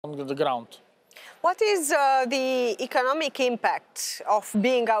on the ground. What is the economic impact of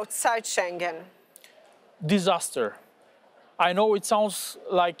being outside Schengen? Disaster. I know it sounds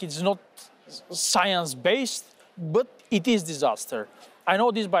like it's not science-based, but it is disaster. I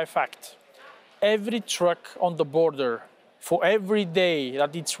know this by fact. Every truck on the border, for every day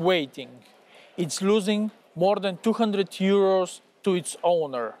that it's waiting, it's losing more than 200 euros to its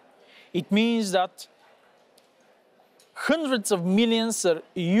owner. It means that hundreds of millions of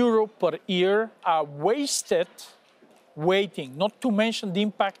euros per year are wasted waiting, not to mention the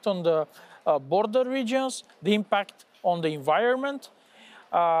impact on the border regions, the impact on the environment,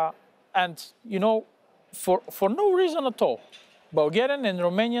 and, you know, for no reason at all. Bulgarian and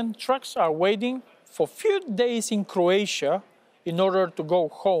Romanian trucks are waiting for few days in Croatia in order to go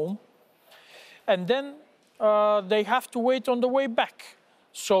home, and then they have to wait on the way back.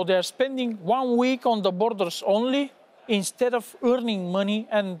 So they're spending 1 week on the borders only instead of earning money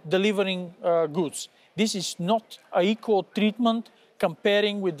and delivering goods. This is not an equal treatment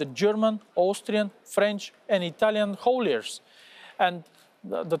comparing with the German, Austrian, French, and Italian hauliers. And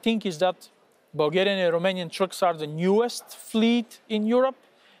the thing is that Bulgarian and Romanian trucks are the newest fleet in Europe.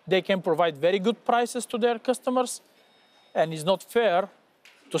 They can provide very good prices to their customers, and it's not fair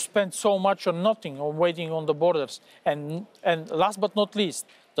to spend so much on nothing, on waiting on the borders. And last but not least,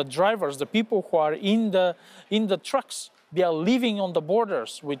 the drivers, the people who are in the trucks, they are living on the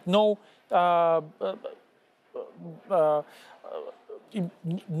borders with no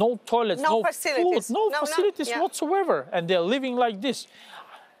toilets, no facilities, food, no facilities whatsoever, and they're living like this.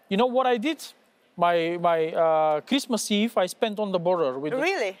 You know what I did? My Christmas Eve I spent on the border with.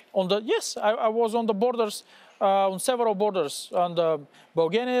 Really? Yes, I was on the borders, on several borders, on the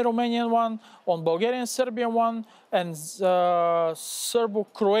Bulgarian-Romanian one, on Bulgarian-Serbian one, and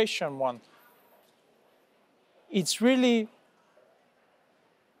Serbo-Croatian one. It's really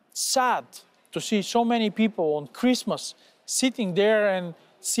sad to see so many people on Christmas sitting there and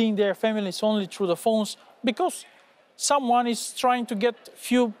seeing their families only through the phones because someone is trying to get a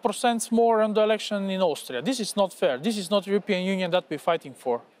few percents more on the election in Austria. This is not fair. This is not the European Union that we're fighting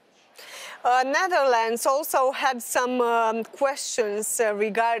for. Netherlands also had some questions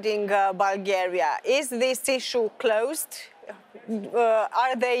regarding Bulgaria. Is this issue closed?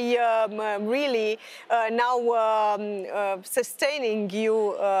 Are they really now sustaining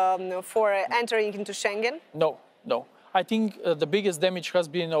you for entering into Schengen? No, no. I think the biggest damage has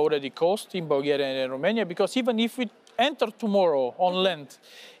been already caused in Bulgaria and Romania, because even if we enter tomorrow on land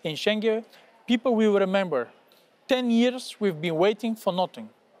in Schengen, people will remember 10 years we've been waiting for nothing.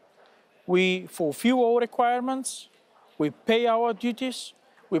 We fulfill our requirements, we pay our duties,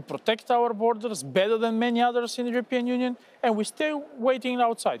 we protect our borders better than many others in the European Union, and we're still waiting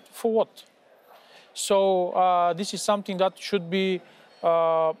outside. For what? So this is something that should be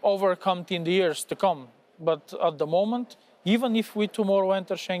overcome in the years to come. But at the moment, even if we tomorrow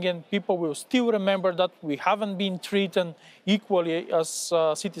enter Schengen, people will still remember that we haven't been treated equally as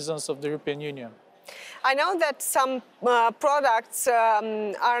citizens of the European Union. I know that some products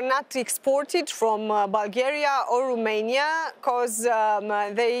are not exported from Bulgaria or Romania because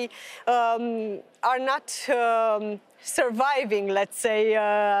they are not surviving, let's say,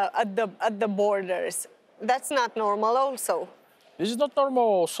 at the borders. That's not normal also. This is not normal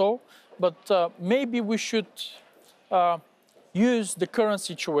also, but maybe we should use the current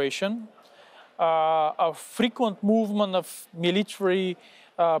situation of frequent movement of military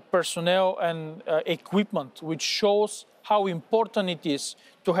personnel and equipment, which shows how important it is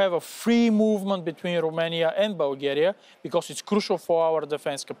to have a free movement between Romania and Bulgaria, because it's crucial for our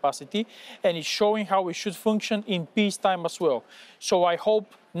defense capacity, and it's showing how we should function in peacetime as well. So I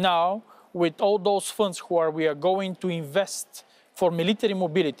hope now, with all those funds we are going to invest for military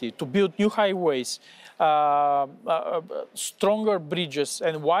mobility, to build new highways, stronger bridges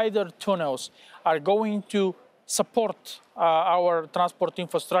and wider tunnels, are going to support our transport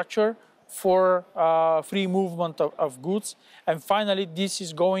infrastructure for free movement of goods. And finally, this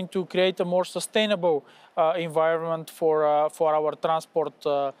is going to create a more sustainable environment for our transport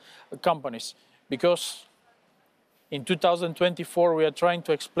companies. Because in 2024, we are trying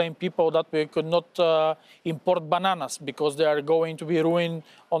to explain people that we could not import bananas because they are going to be ruined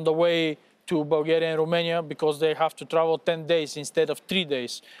on the way to Bulgaria and Romania, because they have to travel 10 days instead of 3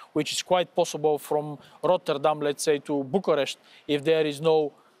 days, which is quite possible from Rotterdam, let's say, to Bucharest, if there is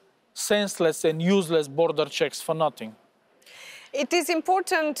no senseless and useless border checks for nothing. It is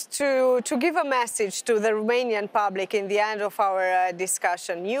important to give a message to the Romanian public in the end of our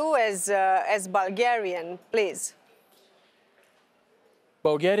discussion. You as Bulgarian, please.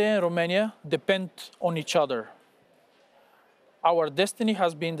 Bulgaria and Romania depend on each other. our destiny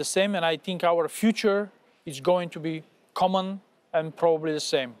has been the same, and I think our future is going to be common and probably the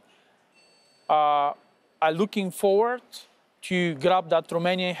same. I'm looking forward to grab that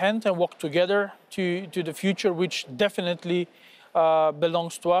Romanian hand and walk together to the future, which definitely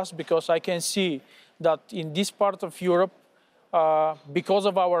belongs to us, because I can see that in this part of Europe, because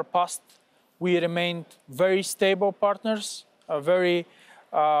of our past, we remained very stable partners, a very,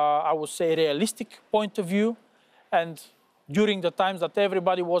 I would say, realistic point of view. And during the times that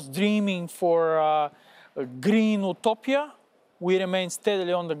everybody was dreaming for a green utopia, we remained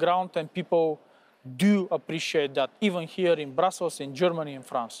steadily on the ground, and people do appreciate that, even here in Brussels, in Germany, in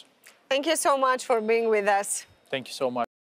France. Thank you so much for being with us. Thank you so much.